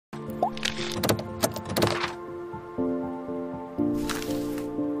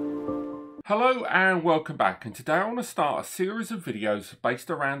Hello and welcome back, and today I want to start a series of videos based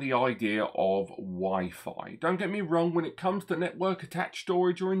around the idea of Wi-Fi. Don't get me wrong, when it comes to network attached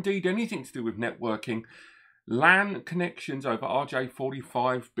storage or indeed anything to do with networking, LAN connections over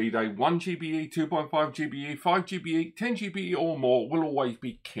RJ45, be they 1 GBE, 2.5 GBE, 5 GBE, 10 GBE or more, will always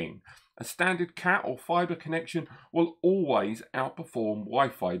be king. A standard CAT or fibre connection will always outperform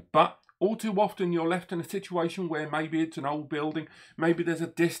Wi-Fi, but all too often you're left in a situation where maybe it's an old building, maybe there's a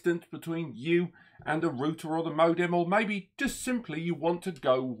distance between you and the router or the modem, or maybe just simply you want to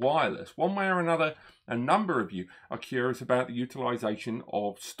go wireless. One way or another, a number of you are curious about the utilization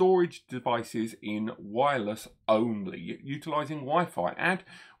of storage devices in wireless only, utilizing Wi-Fi. And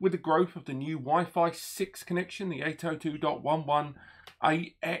with the growth of the new Wi-Fi 6 connection, the 802.11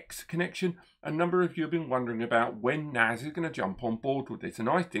 AX connection, a number of you have been wondering about when NAS is going to jump on board with this, and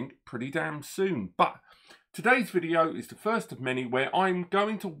I think pretty damn soon. But today's video is the first of many where I'm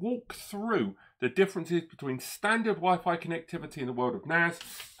going to walk through the differences between standard Wi-Fi connectivity in the world of NAS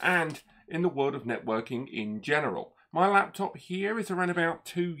and in the world of networking in general. My laptop here is around about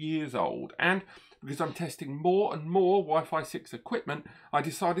 2 years old, and because I'm testing more and more Wi-Fi 6 equipment, I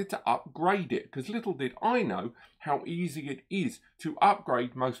decided to upgrade it, because little did I know how easy it is to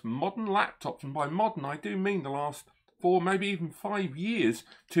upgrade most modern laptops, and by modern I do mean the last 4, maybe even 5 years,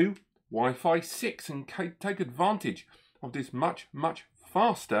 to Wi-Fi 6 and take advantage of this much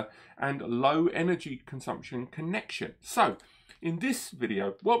faster and low energy consumption connection. So in this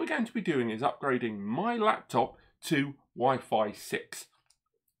video, what we're going to be doing is upgrading my laptop to Wi-Fi 6.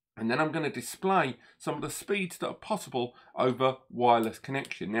 And then I'm going to display some of the speeds that are possible over wireless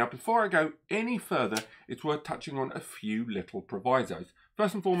connection. Now, before I go any further, it's worth touching on a few little provisos.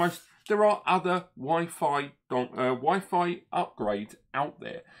 First and foremost, there are other Wi-Fi upgrades out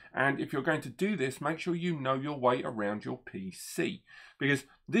there. And if you're going to do this, make sure you know your way around your PC, because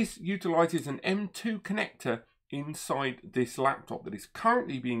this utilizes an M2 connector inside this laptop that is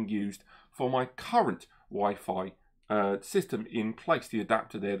currently being used for my current Wi-Fi system in place, the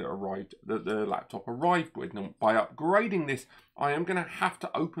adapter there that the laptop arrived with. Now, by upgrading this, I am going to have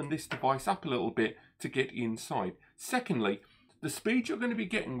to open this device up a little bit to get inside. Secondly, the speeds you're going to be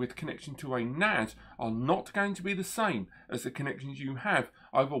getting with connection to a NAS are not going to be the same as the connections you have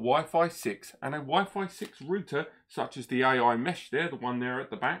over Wi-Fi 6 and a Wi-Fi 6 router, such as the AI mesh there, the one there at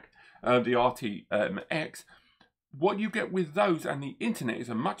the back, the RT-AX. What you get with those and the internet is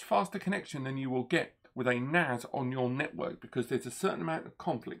a much faster connection than you will get with a NAS on your network, because there's a certain amount of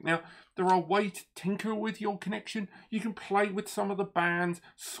conflict. Now, there are ways to tinker with your connection. You can play with some of the bands,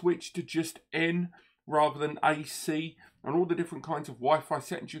 switch to just N rather than AC, and all the different kinds of Wi-Fi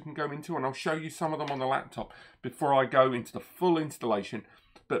settings you can go into, and I'll show you some of them on the laptop before I go into the full installation.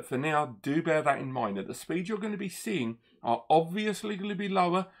 But for now, do bear that in mind, that the speeds you're going to be seeing are obviously going to be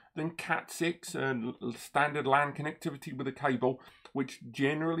lower than Cat6 and standard LAN connectivity with a cable, which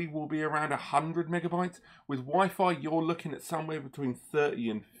generally will be around 100 megabytes. With Wi-Fi, you're looking at somewhere between 30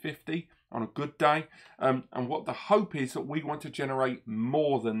 and 50 on a good day. And what the hope is that we want to generate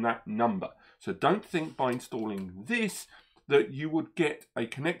more than that number. So don't think by installing this that you would get a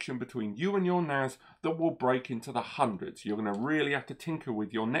connection between you and your NAS that will break into the hundreds. You're going to really have to tinker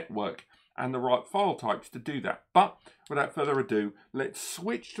with your network and the right file types to do that. But without further ado, let's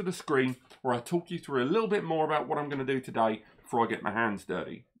switch to the screen where I talk you through a little bit more about what I'm going to do today before I get my hands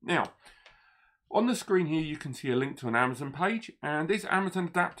dirty. Now, on the screen here you can see a link to an Amazon page, and this Amazon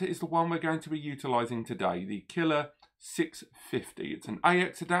adapter is the one we're going to be utilizing today, the Killer 650. It's an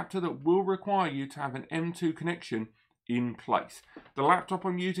AX adapter that will require you to have an M2 connection in place. The laptop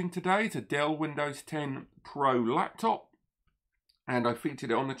I'm using today is a Dell Windows 10 Pro laptop, and I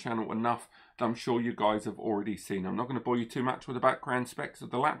featured it on the channel enough that I'm sure you guys have already seen. I'm not going to bore you too much with the background specs of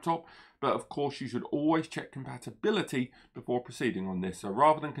the laptop, but of course you should always check compatibility before proceeding on this. So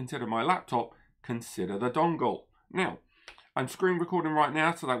rather than consider my laptop, consider the dongle. Now, I'm screen recording right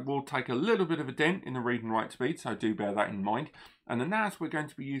now, so that will take a little bit of a dent in the read and write speed, so do bear that in mind. And the NAS we're going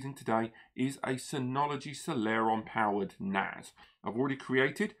to be using today is a Synology Celeron powered NAS. I've already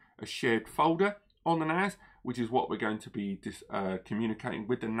created a shared folder on the NAS, which is what we're going to be communicating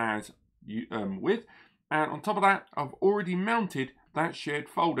with the NAS with. And on top of that, I've already mounted that shared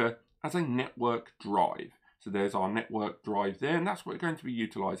folder as a network drive. So there's our network drive there, and that's what we're going to be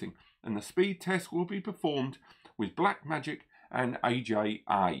utilizing. And the speed test will be performed with Blackmagic and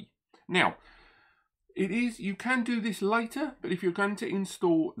AJA. Now, you can do this later, but if you're going to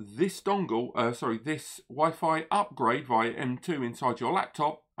install this dongle, this Wi-Fi upgrade via M2 inside your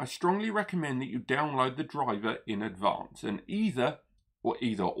laptop, I strongly recommend that you download the driver in advance, and either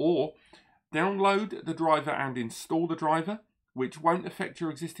or download the driver and install the driver, which won't affect your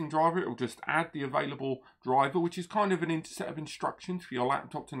existing driver. It will just add the available driver, which is kind of an set of instructions for your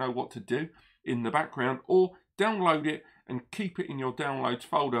laptop to know what to do in the background, or download it and keep it in your downloads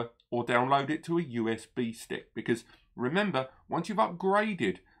folder, or download it to a USB stick. Because remember, once you've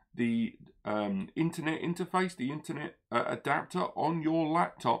upgraded the internet interface, the internet adapter on your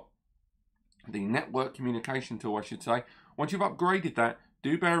laptop, the network communication tool I should say, once you've upgraded that,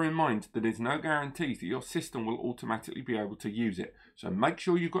 do bear in mind that there's no guarantees that your system will automatically be able to use it. So make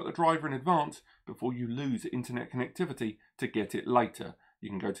sure you've got the driver in advance before you lose internet connectivity to get it later. You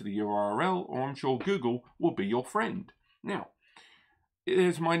can go to the URL, or I'm sure Google will be your friend. Now,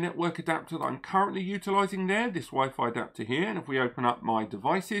 here's my network adapter that I'm currently utilizing there, this Wi-Fi adapter here. And if we open up my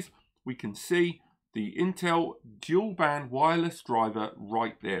devices, we can see the Intel dual band wireless driver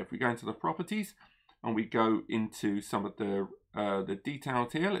right there. If we go into the properties and we go into some of the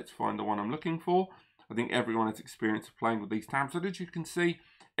details here, let's find the one I'm looking for. I think everyone has experience of playing with these tabs. So as you can see,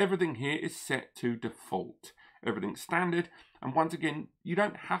 everything here is set to default. Everything's standard. And once again, you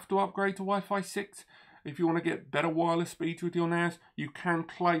don't have to upgrade to Wi-Fi 6. If you want to get better wireless speeds with your NAS, you can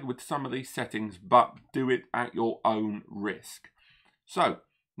play with some of these settings, but do it at your own risk. So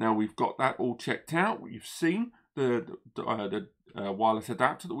now we've got that all checked out. You've seen the wireless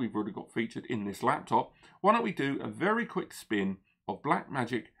adapter that we've already got featured in this laptop. Why don't we do a very quick spin of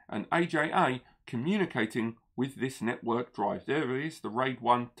Blackmagic and AJA communicating with this network drive. There is the RAID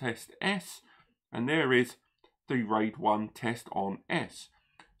 1 test S, and there is the RAID 1 test on S.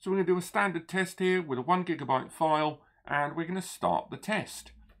 So we're going to do a standard test here with a 1 GB file, and we're going to start the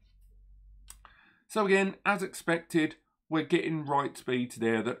test. So again, as expected, we're getting write speeds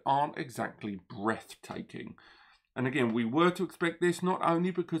there that aren't exactly breathtaking. And again, we were to expect this not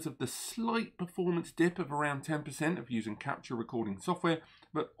only because of the slight performance dip of around 10% of using capture recording software,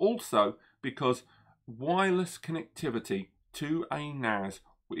 but also because wireless connectivity to a NAS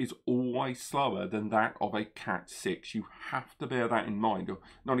is always slower than that of a Cat6. You have to bear that in mind. Or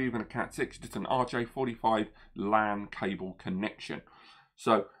not even a Cat6, just an RJ45 LAN cable connection.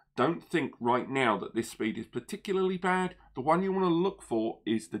 So don't think right now that this speed is particularly bad. The one you want to look for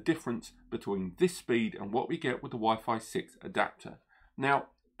is the difference between this speed and what we get with the Wi-Fi 6 adapter. Now,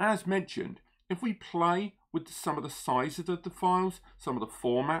 as mentioned, if we play with some of the sizes of the files, some of the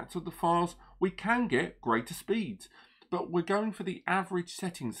formats of the files, we can get greater speeds. But we're going for the average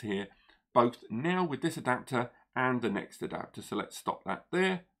settings here, both now with this adapter and the next adapter. So let's stop that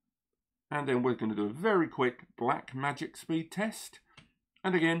there. And then we're going to do a very quick Blackmagic speed test.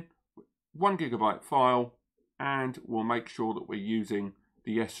 And again, 1 GB file, and we'll make sure that we're using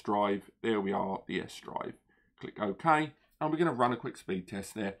the S drive. There we are, the S drive. Click OK, and we're going to run a quick speed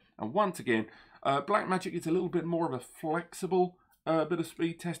test there. And once again, Blackmagic is a little bit more of a flexible bit of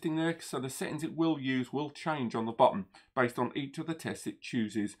speed testing there, so the settings it will use will change on the bottom based on each of the tests it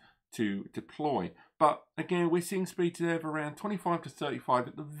chooses to deploy. But again, we're seeing speeds there of around 25 to 35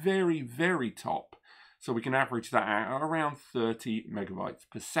 at the very, very top. So we can average that out at around 30 megabytes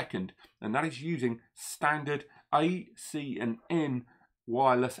per second. And that is using standard A, C and N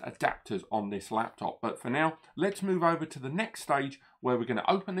wireless adapters on this laptop. But for now, let's move over to the next stage where we're going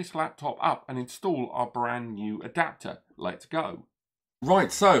to open this laptop up and install our brand new adapter. Let's go.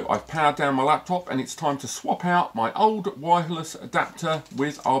 Right, so I've powered down my laptop and it's time to swap out my old wireless adapter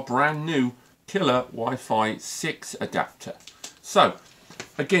with our brand new killer Wi-Fi 6 adapter. So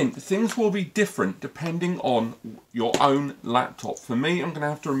again, things will be different depending on your own laptop. For me, I'm going to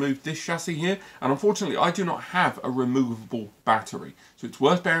have to remove this chassis here, and unfortunately I do not have a removable battery. So it's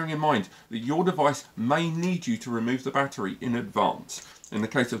worth bearing in mind that your device may need you to remove the battery in advance. In the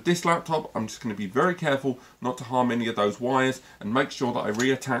case of this laptop, I'm just going to be very careful not to harm any of those wires and make sure that I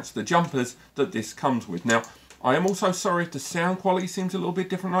reattach the jumpers that this comes with. Now, I am also sorry if the sound quality seems a little bit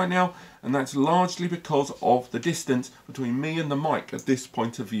different right now, and that's largely because of the distance between me and the mic at this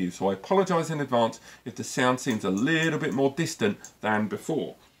point of view. So I apologise in advance if the sound seems a little bit more distant than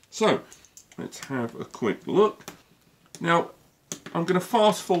before. So let's have a quick look. Now, I'm going to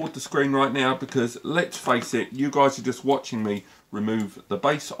fast forward the screen right now because let's face it, you guys are just watching me remove the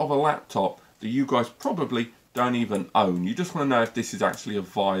base of a laptop that you guys probably don't even own. You just want to know if this is actually a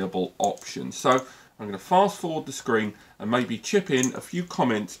viable option. So I'm going to fast forward the screen and maybe chip in a few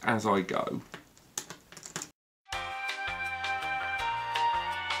comments as I go.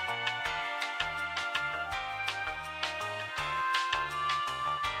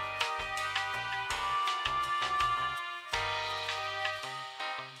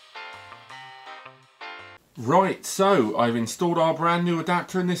 Right, so I've installed our brand new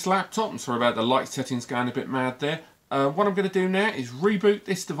adapter in this laptop. I'm sorry about the light settings going a bit mad there. What I'm going to do now is reboot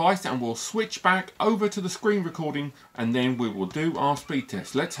this device and we'll switch back over to the screen recording and then we will do our speed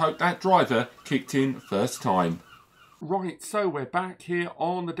test. Let's hope that driver kicked in first time. Right, so we're back here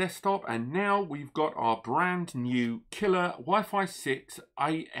on the desktop and now we've got our brand new killer Wi-Fi 6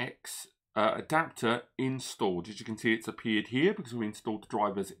 AX adapter installed. As you can see, it's appeared here because we installed the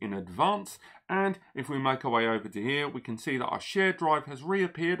drivers in advance. And if we make our way over to here, we can see that our shared drive has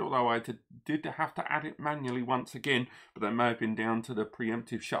reappeared, although I did have to add it manually once again, but that may have been down to the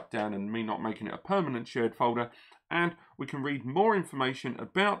preemptive shutdown and me not making it a permanent shared folder. And we can read more information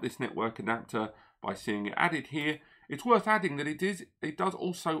about this network adapter by seeing it added here. It's worth adding that it does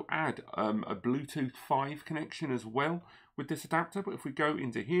also add a Bluetooth 5 connection as well with this adapter. But if we go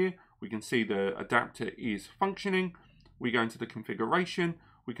into here, we can see the adapter is functioning. We go into the configuration.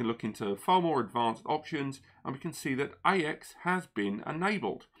 We can look into far more advanced options and we can see that AX has been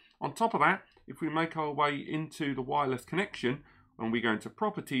enabled. On top of that, if we make our way into the wireless connection and we go into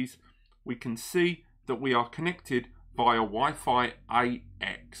properties, we can see that we are connected via Wi-Fi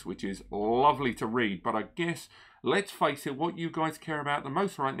AX, which is lovely to read. But I guess, let's face it, what you guys care about the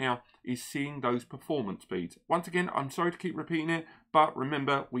most right now is seeing those performance speeds. Once again, I'm sorry to keep repeating it, but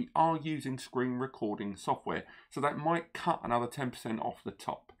remember, we are using screen recording software, so that might cut another 10% off the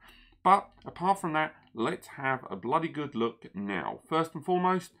top. But apart from that, let's have a bloody good look now. First and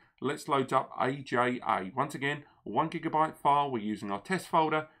foremost, let's load up AJA. Once again, a 1 GB file. We're using our test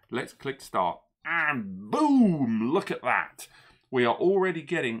folder. Let's click start. And boom, look at that. We are already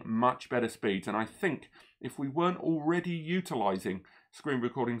getting much better speeds. And I think if we weren't already utilizing screen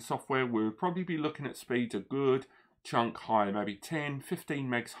recording software, we would probably be looking at speeds a good chunk higher, maybe 10, 15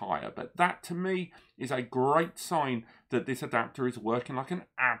 megs higher. But that to me is a great sign that this adapter is working like an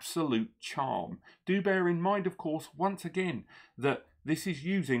absolute charm. Do bear in mind, of course, once again, that this is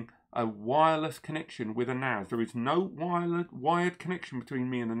using a wireless connection with a NAS. There is no wired connection between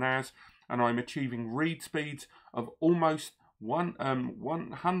me and the NAS, and I'm achieving read speeds of almost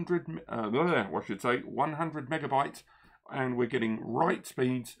 100 megabytes, and we're getting write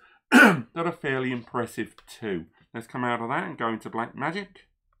speeds that are fairly impressive too. Let's come out of that and go into Blackmagic.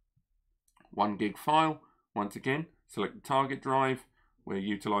 1 gig file. Once again, select the target drive. We're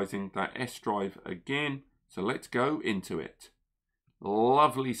utilizing that S drive again, so let's go into it.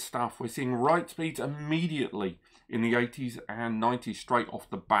 Lovely stuff. We're seeing write speeds immediately in the 80s and 90s straight off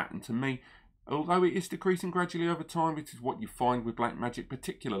the bat. And to me, although it is decreasing gradually over time, which is what you find with Blackmagic,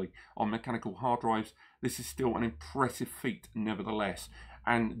 particularly on mechanical hard drives, this is still an impressive feat nevertheless.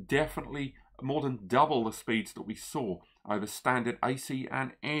 And definitely more than double the speeds that we saw over standard AC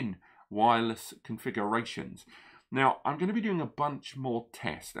and N wireless configurations. Now, I'm going to be doing a bunch more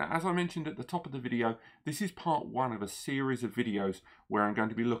tests. As I mentioned at the top of the video, this is part one of a series of videos where I'm going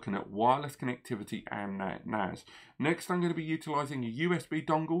to be looking at wireless connectivity and NAS. Next, I'm going to be utilizing USB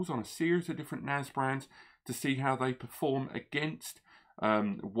dongles on a series of different NAS brands to see how they perform against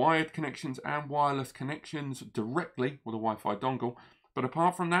wired connections and wireless connections directly with a Wi-Fi dongle. But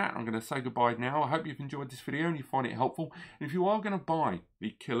apart from that, I'm going to say goodbye now. I hope you've enjoyed this video and you find it helpful. And if you are going to buy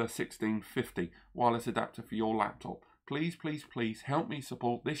the Killer 1650 wireless adapter for your laptop, please, please, please help me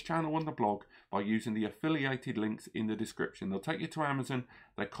support this channel and the blog by using the affiliated links in the description. They'll take you to Amazon.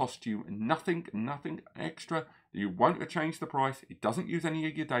 They cost you nothing extra. You won't change the price. It doesn't use any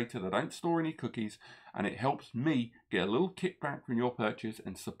of your data. They don't store any cookies. And it helps me get a little kickback from your purchase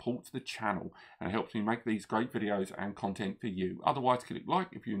and supports the channel. And it helps me make these great videos and content for you. Otherwise, click like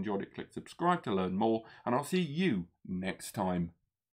if you enjoyed it. Click subscribe to learn more. And I'll see you next time.